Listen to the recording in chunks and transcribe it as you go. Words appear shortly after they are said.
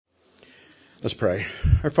Let's pray.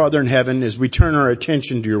 Our Father in heaven, as we turn our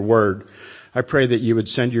attention to your word, I pray that you would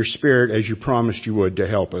send your Spirit as you promised you would to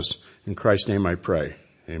help us. In Christ's name I pray.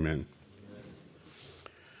 Amen.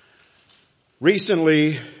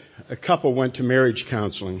 Recently, a couple went to marriage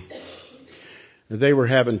counseling. They were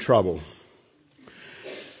having trouble.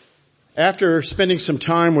 After spending some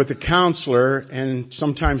time with the counselor, and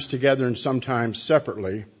sometimes together and sometimes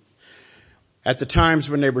separately, at the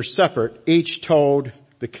times when they were separate, each told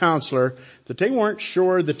the counselor that they weren't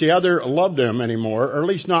sure that the other loved them anymore, or at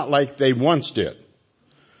least not like they once did.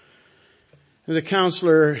 The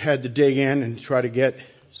counselor had to dig in and try to get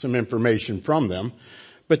some information from them.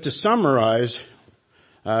 But to summarize,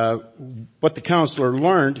 what the counselor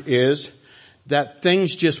learned is that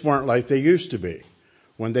things just weren't like they used to be.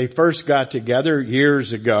 When they first got together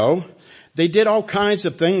years ago, they did all kinds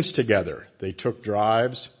of things together. They took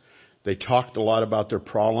drives. They talked a lot about their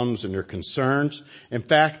problems and their concerns. In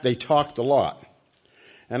fact, they talked a lot.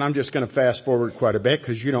 And I'm just going to fast forward quite a bit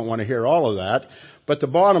because you don't want to hear all of that. But the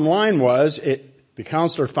bottom line was, the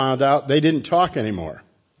counselor found out they didn't talk anymore.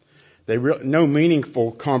 No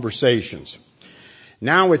meaningful conversations.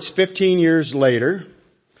 Now it's 15 years later,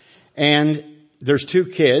 and there's two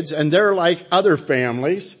kids, and they're like other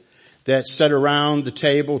families that sit around the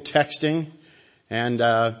table texting and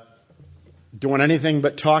doing anything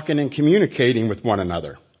but talking and communicating with one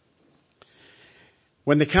another.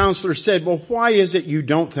 When the counselor said, well, why is it you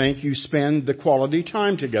don't think you spend the quality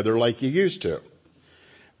time together like you used to?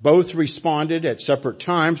 Both responded at separate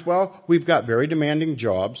times, well, we've got very demanding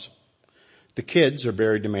jobs. The kids are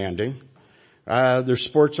very demanding. There's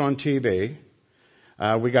sports on TV.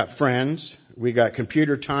 We got friends. We got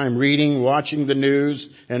computer time, reading, watching the news,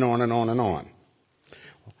 and on and on and on.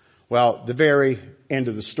 Well, the very end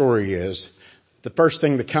of the story is, the first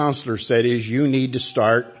thing the counselor said is, you need to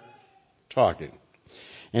start talking.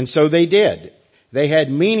 And so they did. They had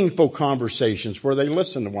meaningful conversations where they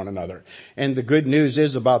listened to one another. And the good news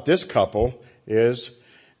is about this couple is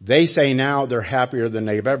they say now they're happier than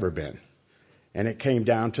they've ever been. And it came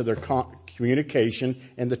down to their communication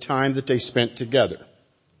and the time that they spent together.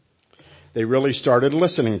 They really started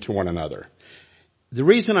listening to one another. The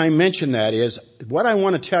reason I mention that is, what I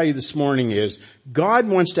want to tell you this morning is, God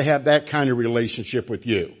wants to have that kind of relationship with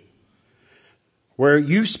you. Where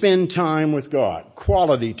you spend time with God,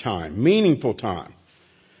 quality time, meaningful time.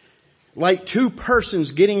 Like two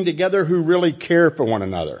persons getting together who really care for one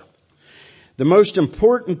another. The most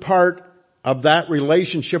important part of that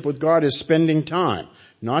relationship with God is spending time.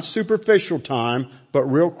 Not superficial time, but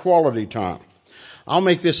real quality time. I'll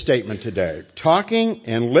make this statement today. Talking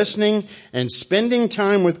and listening and spending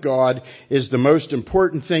time with God is the most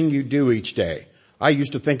important thing you do each day. I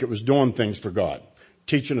used to think it was doing things for God.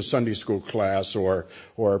 Teaching a Sunday school class or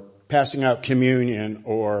passing out communion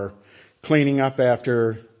or cleaning up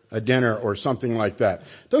after a dinner or something like that.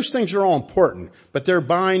 Those things are all important, but they're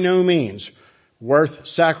by no means worth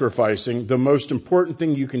sacrificing the most important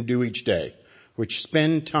thing you can do each day, which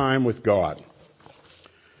spend time with God.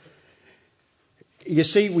 You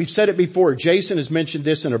see, we've said it before. Jason has mentioned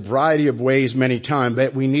this in a variety of ways many times,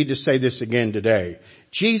 but we need to say this again today.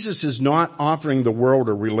 Jesus is not offering the world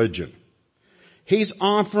a religion. He's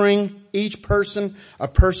offering each person a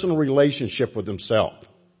personal relationship with himself.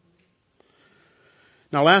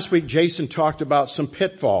 Now last week Jason talked about some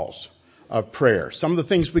pitfalls of prayer. Some of the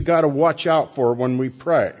things we got to watch out for when we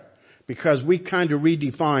pray, because we kind of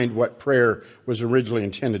redefined what prayer was originally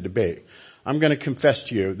intended to be. I'm going to confess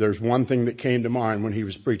to you, there's one thing that came to mind when he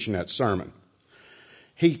was preaching that sermon.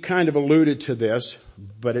 He kind of alluded to this,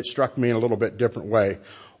 but it struck me in a little bit different way.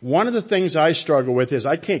 One of the things I struggle with is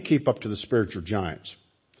I can't keep up to the spiritual giants.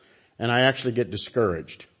 And I actually get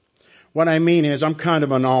discouraged. What I mean is I'm kind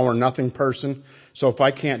of an all or nothing person. So if I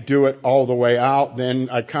can't do it all the way out, then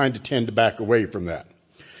I kind of tend to back away from that.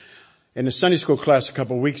 In the Sunday school class a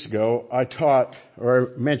couple of weeks ago, I taught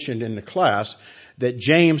or mentioned in the class that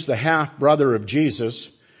James, the half-brother of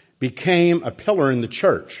Jesus, became a pillar in the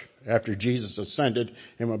church after Jesus ascended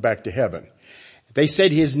and went back to heaven. They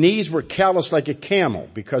said his knees were calloused like a camel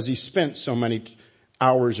because he spent so many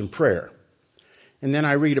hours in prayer. And then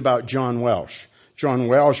I read about John Welsh. John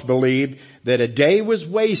Welsh believed that a day was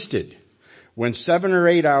wasted when 7 or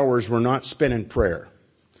 8 hours were not spent in prayer.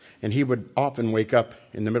 And he would often wake up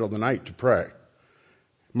in the middle of the night to pray.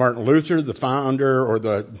 Martin Luther, the founder or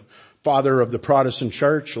the father of the Protestant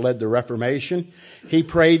church, led the Reformation. He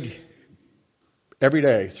prayed every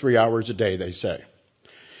day, 3 hours a day, they say.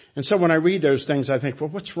 And so when I read those things, I think, well,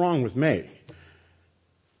 what's wrong with me?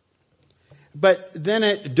 But then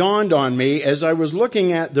it dawned on me as I was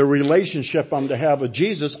looking at the relationship I'm to have with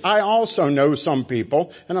Jesus, I also know some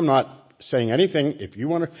people, and I'm not saying anything. If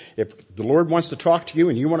the Lord wants to talk to you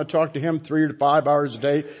and you want to talk to Him 3 to 5 hours a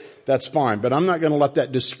day, that's fine. But I'm not going to let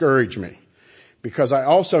that discourage me. Because I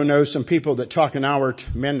also know some people that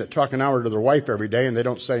men that talk an hour to their wife every day and they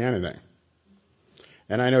don't say anything.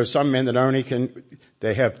 And I know some men that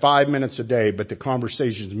they have 5 minutes a day, but the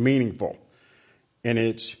conversation's meaningful. And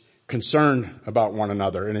it's concerned about one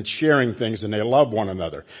another and it's sharing things and they love one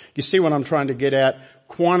another. You see what I'm trying to get at?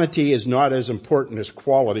 Quantity is not as important as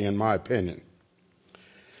quality in my opinion.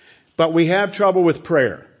 But we have trouble with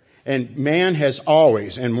prayer. And man has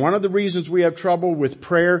always, and one of the reasons we have trouble with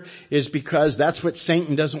prayer is because that's what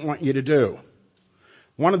Satan doesn't want you to do.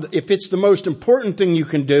 If it's the most important thing you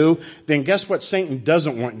can do, then guess what Satan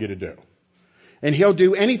doesn't want you to do? And he'll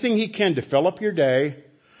do anything he can to fill up your day,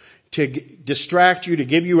 to distract you, to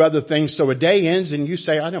give you other things. So a day ends and you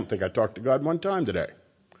say, I don't think I talked to God one time today.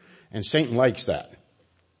 And Satan likes that.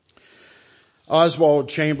 Oswald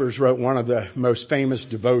Chambers wrote one of the most famous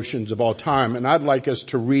devotions of all time, and I'd like us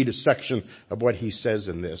to read a section of what he says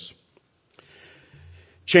in this.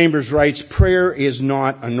 Chambers writes, prayer is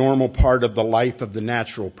not a normal part of the life of the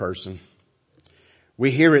natural person.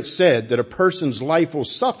 We hear it said that a person's life will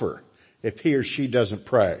suffer if he or she doesn't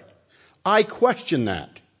pray. I question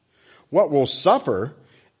that. What will suffer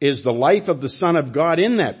is the life of the Son of God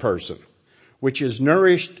in that person, which is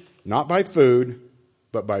nourished not by food,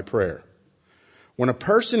 but by prayer. When a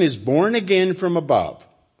person is born again from above,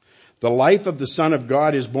 the life of the Son of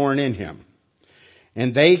God is born in him.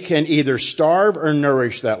 And they can either starve or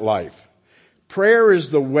nourish that life. Prayer is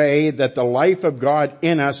the way that the life of God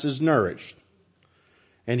in us is nourished.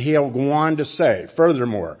 And he'll go on to say,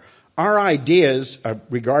 furthermore, our ideas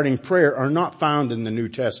regarding prayer are not found in the New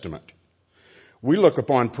Testament. We look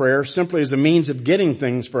upon prayer simply as a means of getting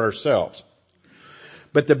things for ourselves.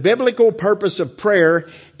 But the biblical purpose of prayer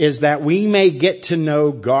is that we may get to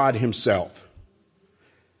know God Himself.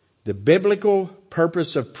 The biblical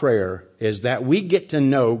purpose of prayer is that we get to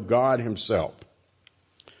know God Himself.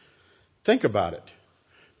 Think about it.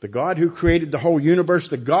 The God who created the whole universe,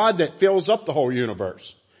 the God that fills up the whole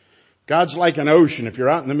universe. God's like an ocean. If you're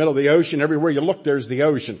out in the middle of the ocean, everywhere you look, there's the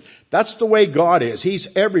ocean. That's the way God is.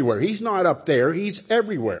 He's everywhere. He's not up there. He's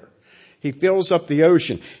everywhere. He fills up the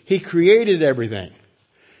ocean. He created everything,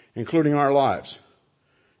 including our lives.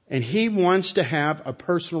 And He wants to have a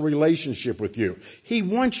personal relationship with you. He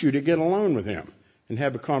wants you to get alone with Him and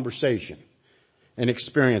have a conversation and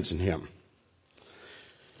experience in Him.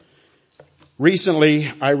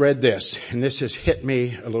 Recently, I read this, and this has hit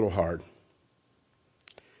me a little hard.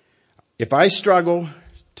 If I struggle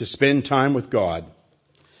to spend time with God,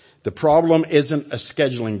 the problem isn't a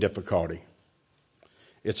scheduling difficulty.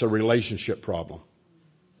 It's a relationship problem.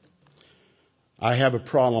 I have a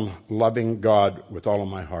problem loving God with all of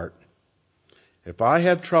my heart. If I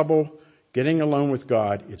have trouble getting alone with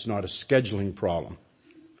God, it's not a scheduling problem.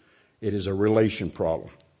 It is a relation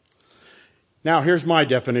problem. Now, here's my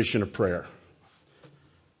definition of prayer.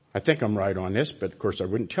 I think I'm right on this, but of course I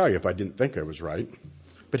wouldn't tell you if I didn't think I was right.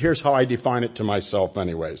 But here's how I define it to myself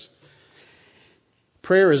anyways.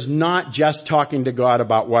 Prayer is not just talking to God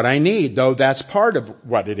about what I need, though that's part of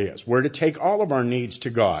what it is. We're to take all of our needs to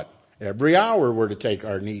God. Every hour we're to take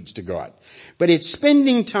our needs to God. But it's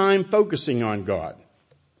spending time focusing on God.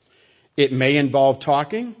 It may involve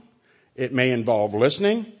talking, it may involve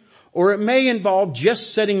listening, or it may involve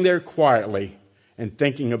just sitting there quietly and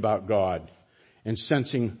thinking about God and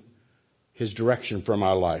sensing His direction for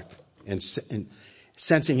my life and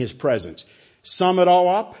sensing His presence. Sum it all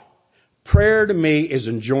up, prayer to me is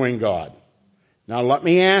enjoying God. Now let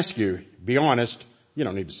me ask you, be honest, you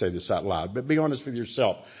don't need to say this out loud, but be honest with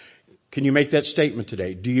yourself. Can you make that statement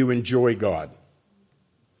today? Do you enjoy God?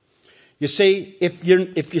 You see, if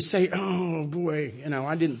you say, oh boy,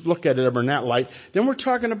 I didn't look at it ever in that light, then we're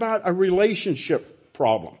talking about a relationship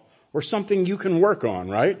problem or something you can work on,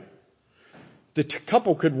 right? The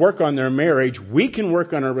couple could work on their marriage. We can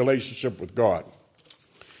work on our relationship with God.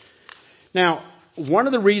 Now, one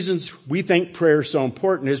of the reasons we think prayer is so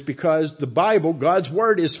important is because the Bible, God's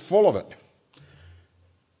Word, is full of it.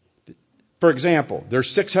 For example, there's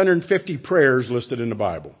 650 prayers listed in the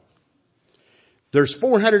Bible. There's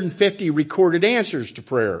 450 recorded answers to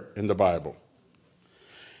prayer in the Bible.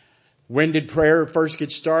 When did prayer first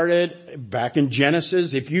get started? Back in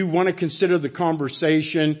Genesis. If you want to consider the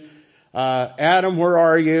conversation, Adam, where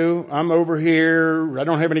are you? I'm over here. I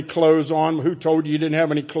don't have any clothes on. Who told you didn't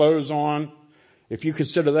have any clothes on? If you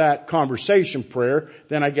consider that conversation prayer,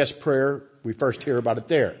 then I guess prayer, we first hear about it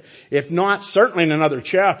there. If not, certainly in another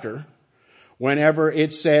chapter, whenever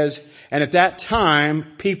it says, and at that time,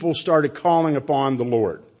 people started calling upon the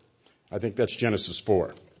Lord. I think that's Genesis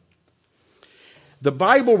 4. The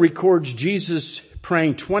Bible records Jesus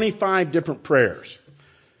praying 25 different prayers.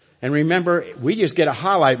 And remember, we just get a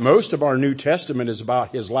highlight. Most of our New Testament is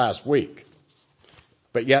about his last week.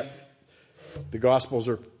 But yet, the Gospels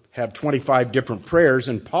have 25 different prayers,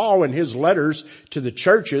 and Paul in his letters to the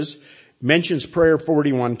churches mentions prayer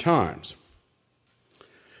 41 times.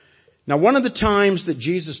 Now, one of the times that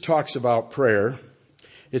Jesus talks about prayer,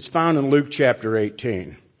 it's found in Luke chapter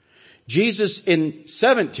 18. Jesus in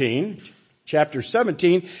chapter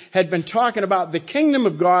 17, had been talking about the kingdom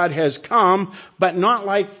of God has come, but not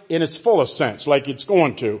like in its fullest sense, like it's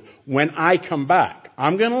going to. When I come back,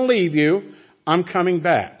 I'm going to leave you, I'm coming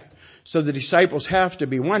back. So the disciples have to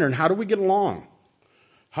be wondering, how do we get along?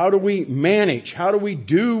 How do we manage? How do we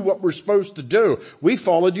do what we're supposed to do? We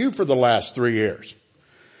followed you for the last 3 years.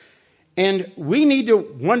 And we need to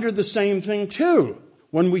wonder the same thing too.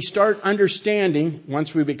 When we start understanding,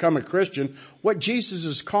 once we become a Christian, what Jesus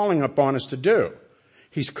is calling upon us to do.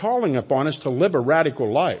 He's calling upon us to live a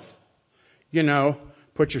radical life. You know,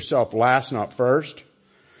 put yourself last, not first.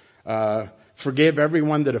 Forgive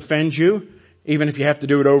everyone that offends you, even if you have to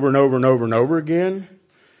do it over and over and over and over again.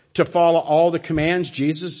 To follow all the commands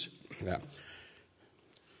Jason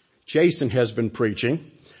has been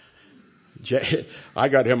preaching. I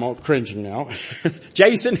got him all cringing now.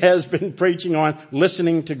 Jason has been preaching on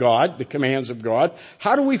listening to God, the commands of God.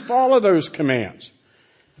 How do we follow those commands?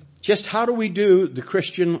 Just how do we do the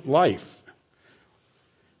Christian life?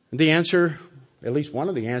 The answer, at least one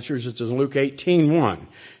of the answers, is in Luke 18:1.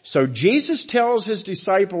 So Jesus tells his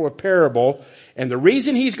disciple a parable, and the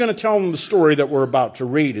reason he's going to tell them the story that we're about to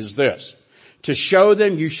read is this: to show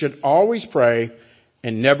them you should always pray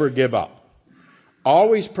and never give up.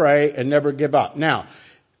 Always pray and never give up. Now,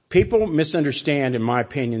 people misunderstand, in my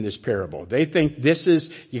opinion, this parable. They think this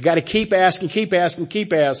is, you got to keep asking,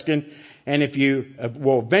 and if you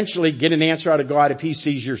will eventually get an answer out of God if he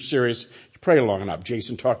sees you're serious, you pray long enough.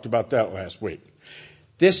 Jason talked about that last week.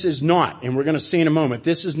 This is not, and we're going to see in a moment,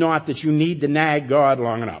 this is not that you need to nag God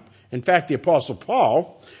long enough. In fact, the Apostle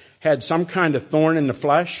Paul had some kind of thorn in the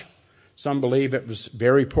flesh. Some believe it was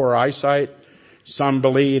very poor eyesight. Some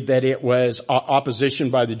believe that it was opposition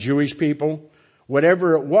by the Jewish people.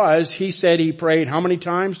 Whatever it was, he said he prayed how many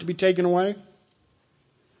times to be taken away?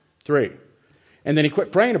 3. And then he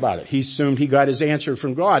quit praying about it. He assumed he got his answer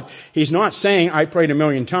from God. He's not saying I prayed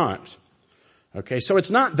 1,000,000 times. Okay, so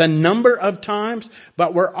it's not the number of times,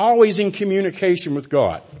 but we're always in communication with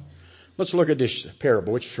God. Let's look at this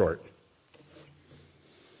parable. It's short.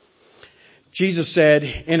 Jesus said,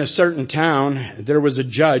 in a certain town, there was a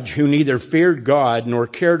judge who neither feared God nor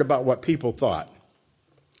cared about what people thought.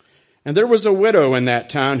 And there was a widow in that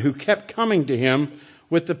town who kept coming to him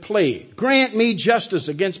with the plea, grant me justice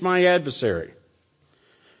against my adversary.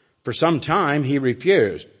 For some time he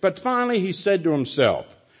refused, but finally he said to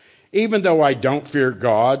himself, even though I don't fear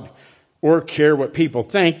God or care what people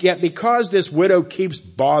think, yet because this widow keeps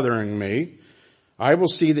bothering me, I will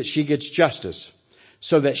see that she gets justice,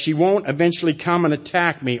 so that she won't eventually come and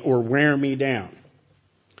attack me or wear me down.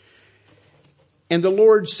 And the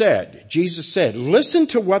Lord said, Jesus said, listen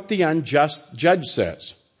to what the unjust judge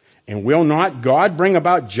says. And will not God bring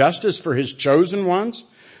about justice for his chosen ones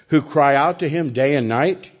who cry out to him day and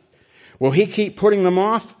night? Will he keep putting them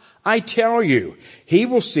off? I tell you, he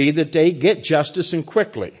will see that they get justice and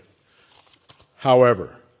quickly.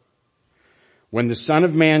 However, when the Son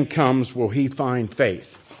of Man comes, will he find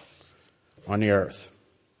faith on the earth?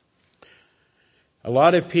 A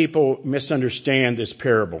lot of people misunderstand this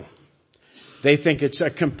parable. They think it's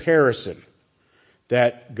a comparison,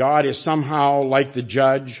 that God is somehow like the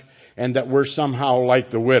judge and that we're somehow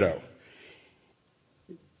like the widow.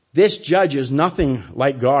 This judge is nothing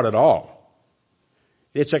like God at all.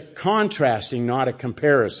 It's a contrasting, not a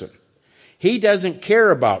comparison. He doesn't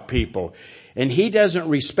care about people, and he doesn't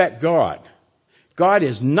respect God. God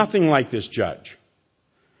is nothing like this judge.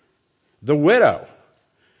 The widow.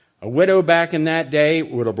 A widow back in that day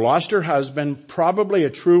would have lost her husband. Probably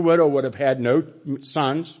a true widow would have had no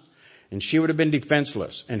sons, and she would have been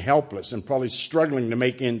defenseless and helpless and probably struggling to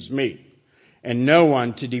make ends meet. And no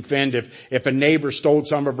one to defend if a neighbor stole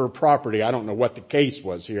some of her property. I don't know what the case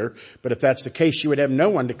was here, but if that's the case, she would have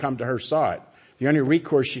no one to come to her side. The only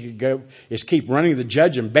recourse she could go is keep running to the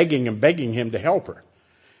judge and begging him to help her.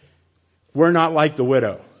 We're not like the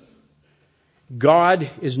widow. God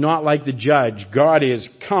is not like the judge. God is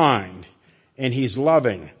kind and he's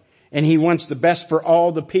loving and he wants the best for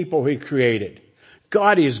all the people he created.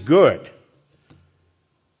 God is good.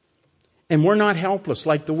 And we're not helpless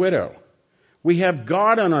like the widow. We have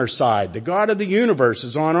God on our side. The God of the universe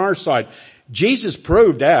is on our side. Jesus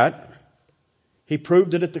proved that. He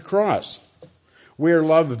proved it at the cross. We're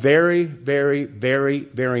loved very, very, very,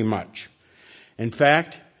 very much. In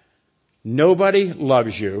fact, nobody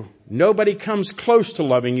loves you. Nobody comes close to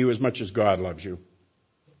loving you as much as God loves you.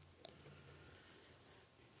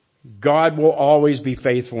 God will always be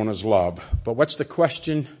faithful in his love. But what's the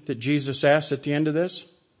question that Jesus asked at the end of this?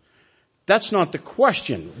 That's not the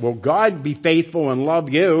question. Will God be faithful and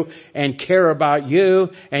love you and care about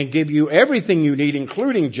you and give you everything you need,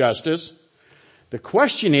 including justice? The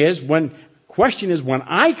question is when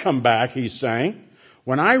I come back, he's saying,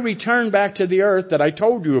 when I return back to the earth that I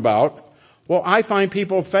told you about, will I find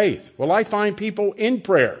people of faith? Will I find people in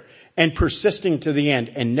prayer and persisting to the end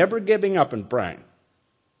and never giving up and praying?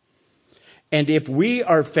 And if we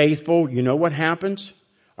are faithful, you know what happens?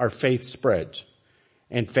 Our faith spreads.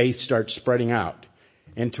 And faith starts spreading out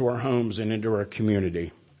into our homes and into our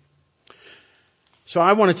community. So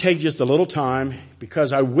I want to take just a little time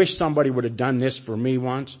because I wish somebody would have done this for me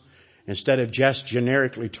once instead of just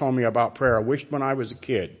generically told me about prayer. I wished when I was a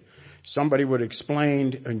kid somebody would have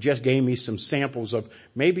explained and just gave me some samples of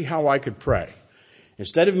maybe how I could pray.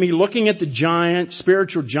 Instead of me looking at the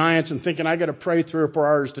spiritual giants and thinking I got to pray 3 or 4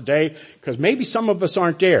 hours today because maybe some of us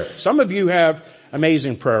aren't there. Some of you have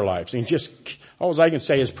amazing prayer lives and just all I can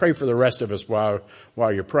say is pray for the rest of us while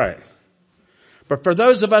you're praying. But for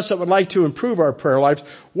those of us that would like to improve our prayer lives,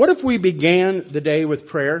 what if we began the day with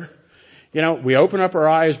prayer? You know, we open up our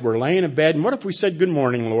eyes, we're laying in bed, and what if we said, good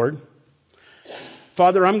morning, Lord.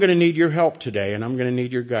 Father, I'm going to need your help today, and I'm going to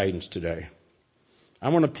need your guidance today. I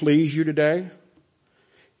want to please you today.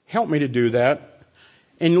 Help me to do that.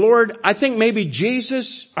 And Lord, I think maybe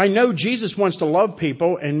I know Jesus wants to love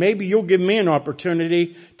people, and maybe you'll give me an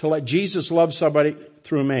opportunity to let Jesus love somebody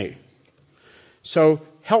through me. So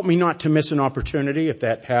help me not to miss an opportunity if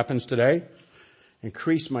that happens today.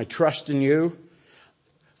 Increase my trust in you.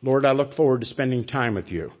 Lord, I look forward to spending time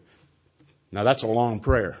with you. Now that's a long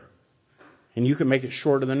prayer. And you can make it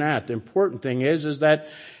shorter than that. The important thing is that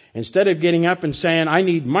instead of getting up and saying, I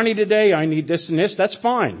need money today, I need this and this, that's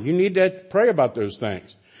fine. You need to pray about those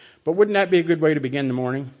things. But wouldn't that be a good way to begin the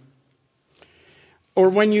morning? Or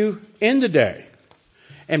when you end the day.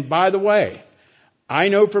 And by the way, I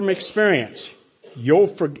know from experience,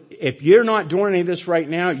 if you're not doing any of this right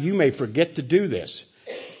now, you may forget to do this.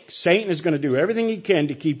 Satan is going to do everything he can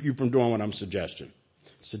to keep you from doing what I'm suggesting.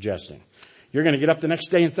 You're going to get up the next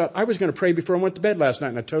day and thought, I was going to pray before I went to bed last night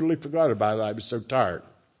and I totally forgot about it. I was so tired.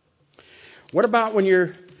 What about when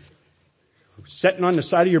you're sitting on the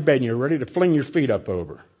side of your bed and you're ready to fling your feet up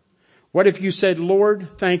over? What if you said,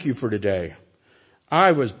 Lord, thank you for today.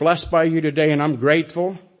 I was blessed by you today and I'm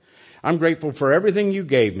grateful. I'm grateful for everything you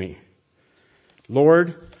gave me.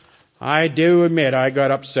 Lord, I do admit I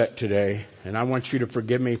got upset today and I want you to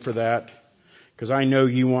forgive me for that because I know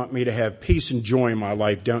you want me to have peace and joy in my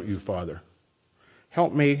life, don't you, Father?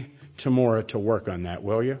 Help me tomorrow to work on that,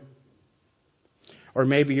 will you? Or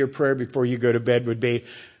maybe your prayer before you go to bed would be,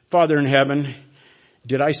 Father in heaven,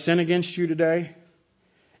 did I sin against you today?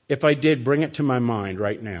 If I did, bring it to my mind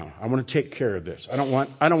right now. I want to take care of this. I don't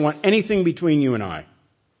want anything between you and I.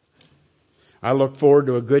 I look forward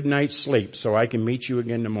to a good night's sleep so I can meet you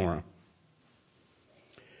again tomorrow.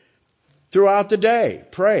 Throughout the day,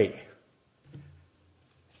 pray.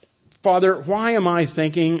 Father, why am I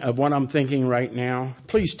thinking of what I'm thinking right now?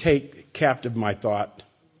 Please take captive my thought.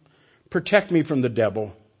 Protect me from the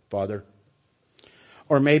devil, Father.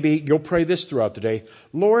 Or maybe you'll pray this throughout the day.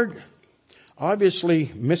 Lord, obviously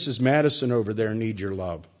Mrs. Madison over there needs your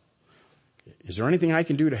love. Is there anything I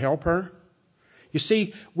can do to help her? You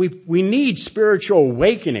see, we need spiritual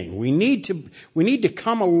awakening. We need to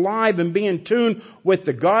come alive and be in tune with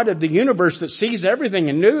the God of the universe that sees everything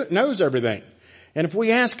and knows everything. And if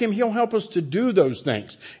we ask him, he'll help us to do those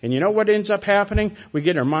things. And you know what ends up happening? We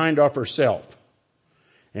get our mind off ourselves.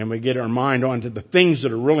 And we get our mind onto the things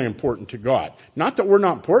that are really important to God. Not that we're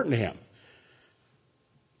not important to him.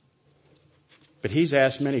 But he's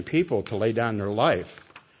asked many people to lay down their life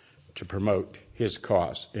to promote his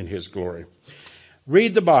cause and his glory.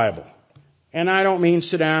 Read the Bible. And I don't mean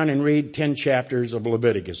sit down and read 10 chapters of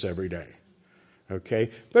Leviticus every day.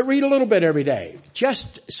 Okay? But read a little bit every day.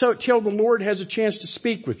 Just so till the Lord has a chance to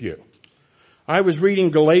speak with you. I was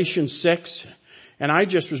reading Galatians 6 and I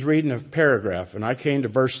just was reading a paragraph and I came to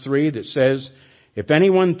verse 3 that says, if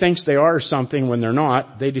anyone thinks they are something when they're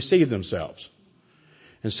not, they deceive themselves.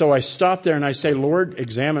 And so I stopped there and I say, Lord,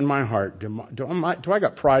 examine my heart. Do I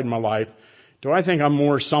got pride in my life? Do I think I'm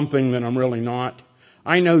more something than I'm really not?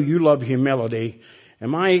 I know you love humility.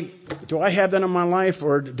 Do I have that in my life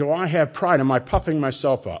or do I have pride? Am I puffing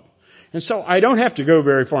myself up? And so I don't have to go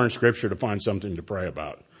very far in Scripture to find something to pray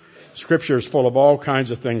about. Scripture is full of all kinds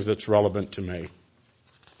of things that's relevant to me.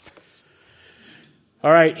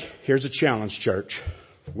 All right, here's a challenge, church.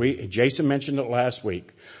 Jason mentioned it last week.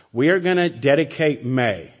 We are going to dedicate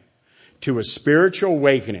May to a spiritual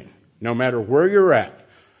awakening, no matter where you're at,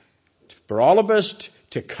 for all of us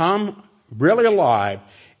to come really alive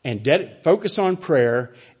and focus on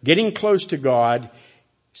prayer, getting close to God,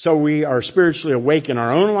 so we are spiritually awake in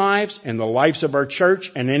our own lives and the lives of our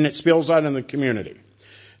church, and then it spills out in the community.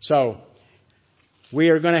 So we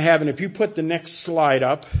are going to have, and if you put the next slide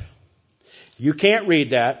up, you can't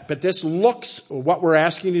read that, but this looks what we're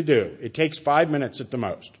asking to do. It takes 5 minutes at the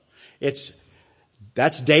most.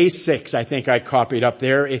 That's day 6, I think I copied up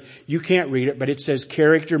there. You can't read it, but it says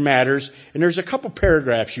character matters, and there's a couple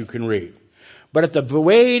paragraphs you can read. But at the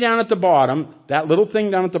way down at the bottom, that little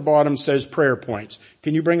thing down at the bottom says prayer points.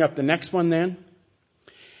 Can you bring up the next one then?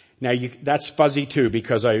 Now that's fuzzy too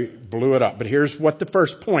because I blew it up, but here's what the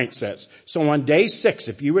first point says. So on day 6,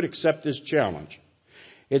 if you would accept this challenge,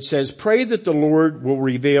 it says, pray that the Lord will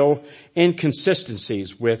reveal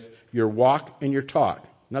inconsistencies with your walk and your talk.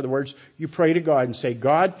 In other words, you pray to God and say,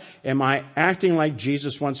 God, am I acting like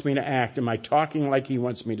Jesus wants me to act? Am I talking like He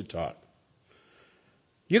wants me to talk?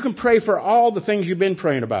 You can pray for all the things you've been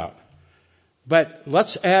praying about. But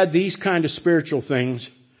let's add these kind of spiritual things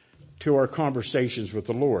to our conversations with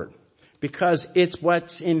the Lord, because it's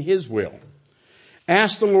what's in His will.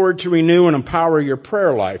 Ask the Lord to renew and empower your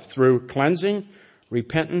prayer life through cleansing,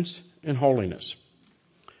 repentance, and holiness.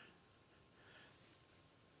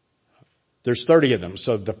 There's 30 of them.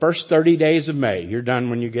 So the first 30 days of May, you're done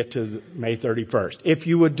when you get to May 31st. If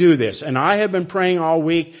you would do this, and I have been praying all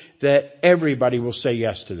week that everybody will say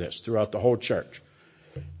yes to this throughout the whole church.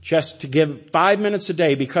 Just to give 5 minutes a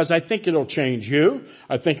day, because I think it'll change you.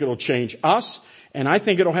 I think it'll change us. And I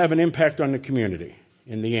think it'll have an impact on the community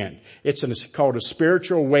in the end. It's called a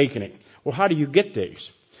spiritual awakening. Well, how do you get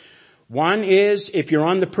these? One is if you're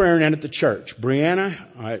on the prayer net at the church.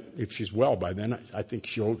 Brianna, if she's well by then, I think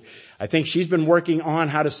she's been working on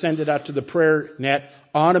how to send it out to the prayer net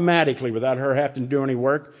automatically without her having to do any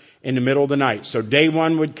work in the middle of the night. So day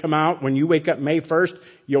 1 would come out. When you wake up May 1st,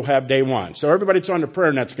 you'll have day 1. So everybody that's on the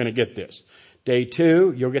prayer net's going to get this. Day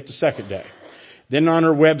 2, you'll get the second day. Then on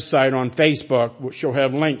her website on Facebook, she'll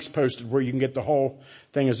have links posted where you can get the whole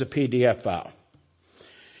thing as a PDF file.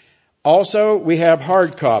 Also, we have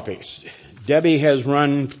hard copies. Debbie has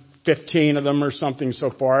run 15 of them or something so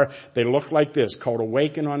far. They look like this, called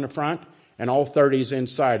Awaken on the front, and all 30's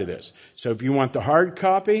inside of this. So if you want the hard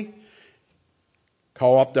copy,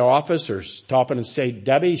 call up the office or stop in and say,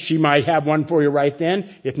 Debbie, she might have one for you right then.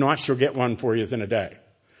 If not, she'll get one for you within a day.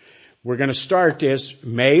 We're going to start this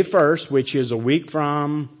May 1st, which is a week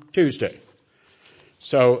from Tuesday.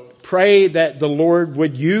 So pray that the Lord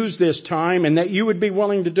would use this time and that you would be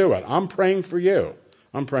willing to do it. I'm praying for you.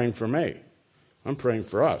 I'm praying for me. I'm praying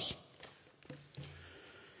for us.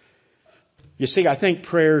 You see, I think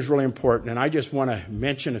prayer is really important, and I just want to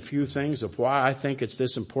mention a few things of why I think it's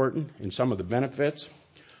this important and some of the benefits.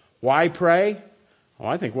 Why pray? Well,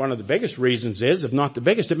 I think one of the biggest reasons is, if not the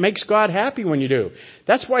biggest, it makes God happy when you do.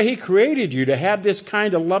 That's why He created you, to have this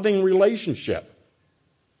kind of loving relationship.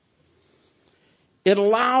 It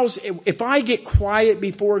allows, if I get quiet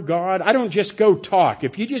before God, I don't just go talk.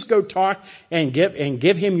 If you just go talk and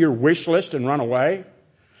give Him your wish list and run away,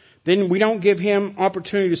 then we don't give Him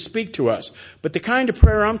opportunity to speak to us. But the kind of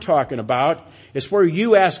prayer I'm talking about is where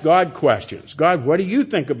you ask God questions. God, what do you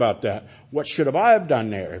think about that? What should I have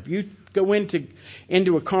done there? If you go into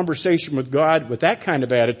a conversation with God with that kind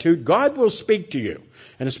of attitude, God will speak to you.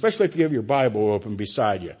 And especially if you have your Bible open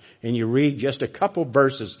beside you and you read just a couple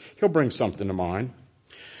verses, He'll bring something to mind.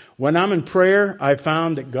 When I'm in prayer, I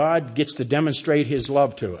found that God gets to demonstrate His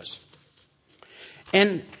love to us.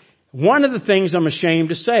 And one of the things I'm ashamed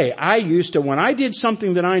to say, I used to, when I did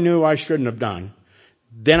something that I knew I shouldn't have done,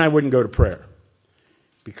 then I wouldn't go to prayer.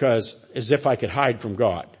 Because as if I could hide from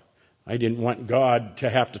God. I didn't want God to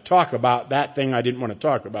have to talk about that thing I didn't want to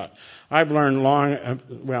talk about. I've learned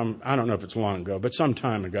I don't know if it's long ago, but some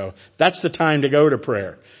time ago, that's the time to go to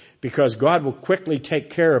prayer. Because God will quickly take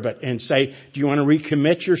care of it and say, do you want to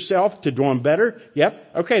recommit yourself to doing better?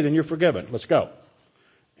 Yep. Okay, then you're forgiven. Let's go.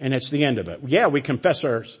 And it's the end of it. Yeah, we confess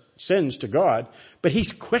our sins to God, but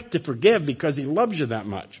He's quick to forgive because He loves you that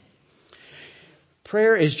much.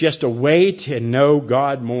 Prayer is just a way to know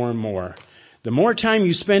God more and more. The more time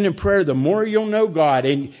you spend in prayer, the more you'll know God.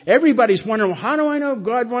 And everybody's wondering, well, how do I know if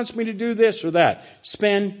God wants me to do this or that?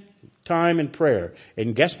 Spend time in prayer.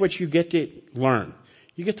 And guess what you get to learn?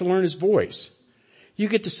 You get to learn His voice. You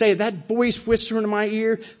get to say, that voice whispering in my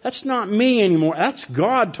ear, that's not me anymore. That's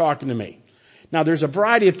God talking to me. Now, there's a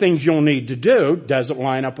variety of things you'll need to do. Does it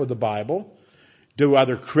line up with the Bible? Do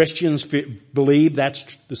other Christians believe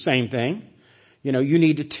that's the same thing? You know, you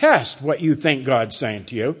need to test what you think God's saying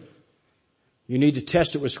to you. You need to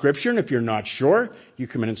test it with Scripture, and if you're not sure, you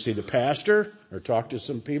come in and see the pastor or talk to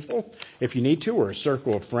some people if you need to, or a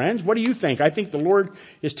circle of friends. What do you think? I think the Lord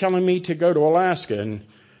is telling me to go to Alaska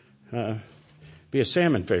and be a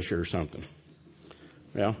salmon fisher or something.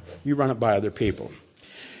 Well, you run it by other people.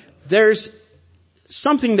 There's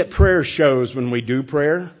something that prayer shows when we do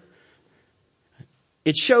prayer.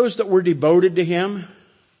 It shows that we're devoted to Him.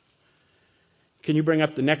 Can you bring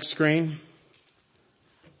up the next screen?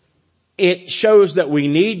 It shows that we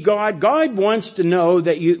need God. God wants to know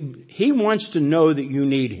that He wants to know that you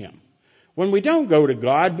need Him. When we don't go to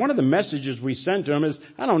God, one of the messages we send to Him is,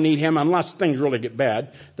 I don't need Him unless things really get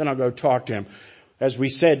bad. Then I'll go talk to Him. As we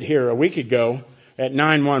said here a week ago at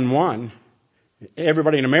 911,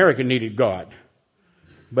 everybody in America needed God.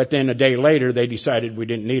 But then a day later, they decided we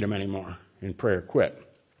didn't need Him anymore, and prayer quit.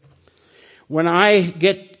 When I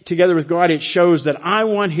get together with God, it shows that I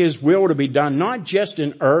want His will to be done, not just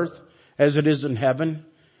in earth as it is in heaven,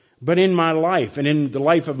 but in my life and in the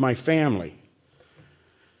life of my family.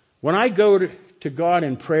 When I go to God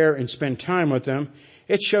in prayer and spend time with Him,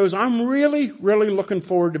 it shows I'm really, really looking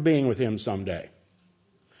forward to being with Him someday.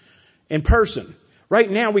 In person. Right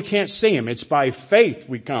now we can't see Him. It's by faith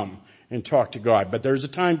we come and talk to God. But there's a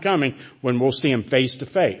time coming when we'll see Him face to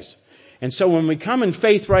face. And so when we come in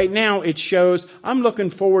faith right now, it shows I'm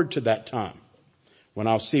looking forward to that time when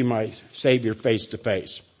I'll see my Savior face to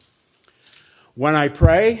face. When I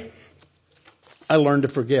pray, I learn to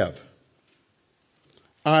forgive.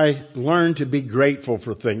 I learn to be grateful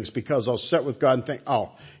for things because I'll sit with God and think,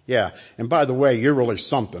 oh, yeah, and by the way, you're really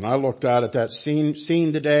something. I looked out at that scene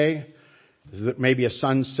today, maybe a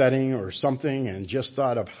sun setting or something, and just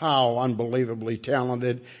thought of how unbelievably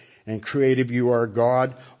talented and creative you are,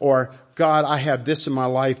 God. Or, God, I have this in my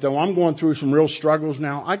life, though I'm going through some real struggles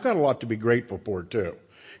now. I've got a lot to be grateful for too.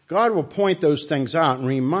 God will point those things out and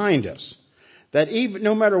remind us that even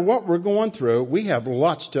no matter what we're going through, we have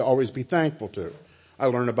lots to always be thankful to. I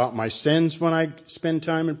learn about my sins when I spend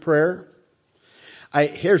time in prayer.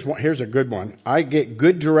 Here's a good one. I get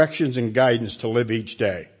good directions and guidance to live each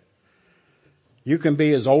day. You can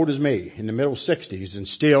be as old as me, in the middle 60s, and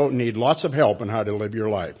still need lots of help in how to live your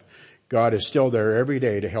life. God is still there every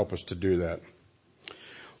day to help us to do that.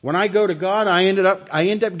 When I go to God, I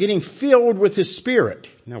end up getting filled with His Spirit.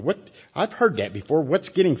 Now I've heard that before. What's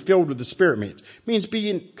getting filled with the Spirit means? It means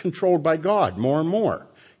being controlled by God more and more.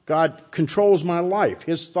 God controls my life.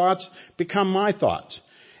 His thoughts become my thoughts.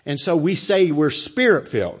 And so we say we're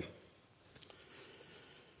Spirit-filled.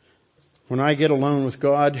 When I get alone with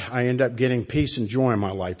God, I end up getting peace and joy in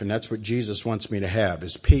my life. And that's what Jesus wants me to have,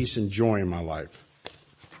 is peace and joy in my life.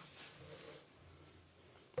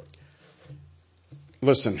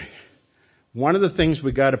 Listen, one of the things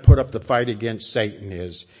we got to put up the fight against Satan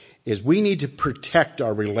is we need to protect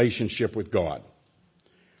our relationship with God.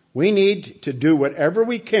 We need to do whatever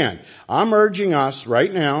we can. I'm urging us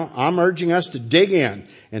to dig in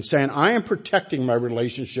and saying, I am protecting my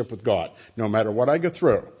relationship with God, no matter what I go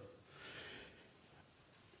through.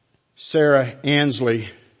 Sarah Ansley,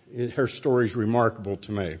 her story is remarkable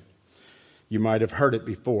to me. You might have heard it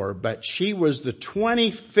before, but she was the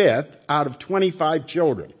 25th out of 25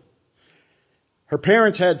 children. Her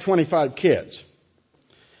parents had 25 kids.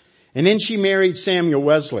 And then she married Samuel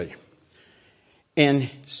Wesley. And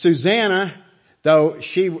Susanna, though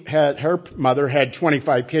her mother had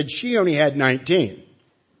 25 kids, she only had 19.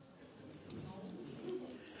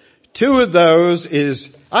 Two of those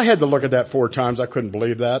I had to look at that 4 times. I couldn't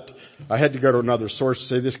believe that. I had to go to another source to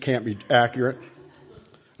say this can't be accurate.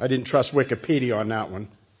 I didn't trust Wikipedia on that one.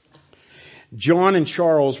 John and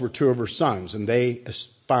Charles were 2 of her sons, and they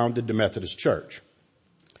founded the Methodist Church.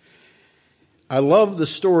 I love the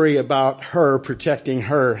story about her protecting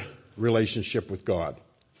her relationship with God.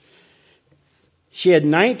 She had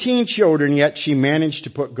 19 children, yet she managed to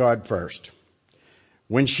put God first.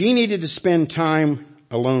 When she needed to spend time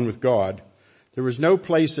alone with God, there was no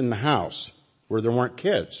place in the house where there weren't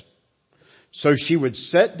kids. So she would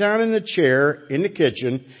sit down in the chair in the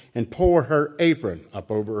kitchen and pull her apron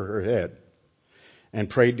up over her head and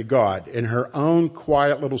prayed to God in her own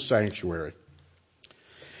quiet little sanctuary.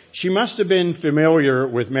 She must have been familiar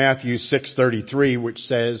with Matthew 6:33, which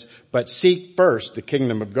says, "But seek first the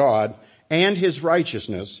kingdom of God and His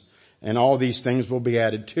righteousness, and all these things will be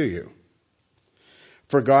added to you."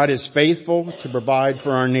 For God is faithful to provide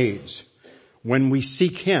for our needs when we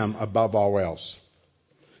seek Him above all else.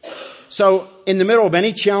 So in the middle of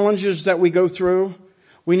any challenges that we go through,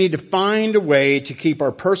 we need to find a way to keep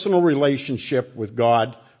our personal relationship with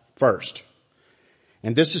God first.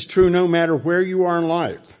 And this is true no matter where you are in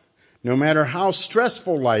life, no matter how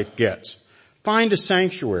stressful life gets. Find a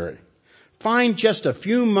sanctuary. Find just a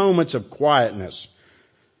few moments of quietness.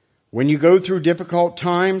 When you go through difficult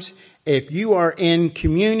times, if you are in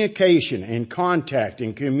communication, in contact,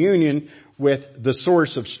 in communion with the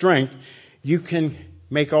source of strength, you can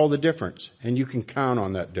make all the difference, and you can count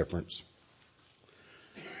on that difference.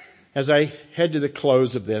 As I head to the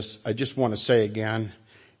close of this, I just want to say again,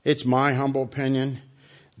 it's my humble opinion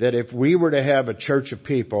that if we were to have a church of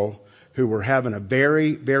people who were having a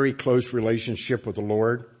very, very close relationship with the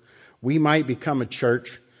Lord, we might become a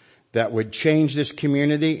church that would change this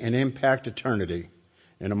community and impact eternity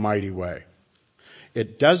in a mighty way.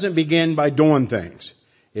 It doesn't begin by doing things.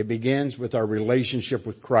 It begins with our relationship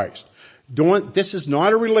with Christ. This is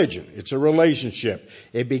not a religion. It's a relationship.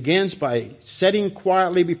 It begins by sitting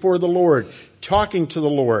quietly before the Lord, talking to the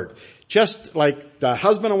Lord. Just like the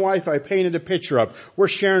husband and wife I painted a picture of. We're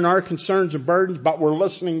sharing our concerns and burdens, but we're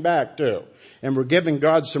listening back too. And we're giving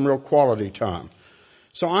God some real quality time.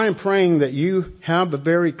 So I am praying that you have a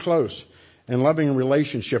very close and loving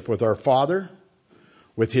relationship with our Father,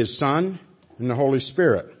 with His Son, and the Holy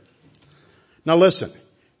Spirit. Now listen,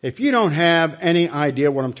 if you don't have any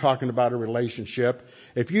idea what I'm talking about, a relationship,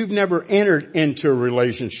 if you've never entered into a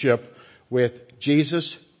relationship with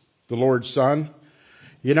Jesus, the Lord's Son,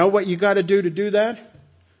 you know what you got to do that?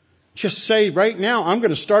 Just say right now, I'm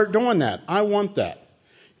going to start doing that. I want that.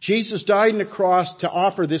 Jesus died on the cross to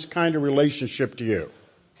offer this kind of relationship to you.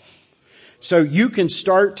 So you can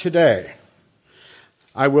start today.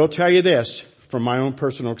 I will tell you this from my own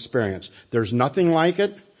personal experience. There's nothing like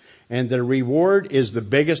it, and the reward is the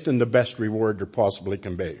biggest and the best reward there possibly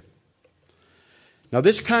can be. Now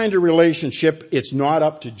this kind of relationship, it's not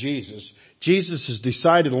up to Jesus. Jesus has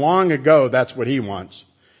decided long ago that's what He wants.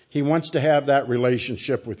 He wants to have that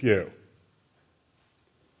relationship with you.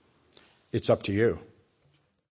 It's up to you.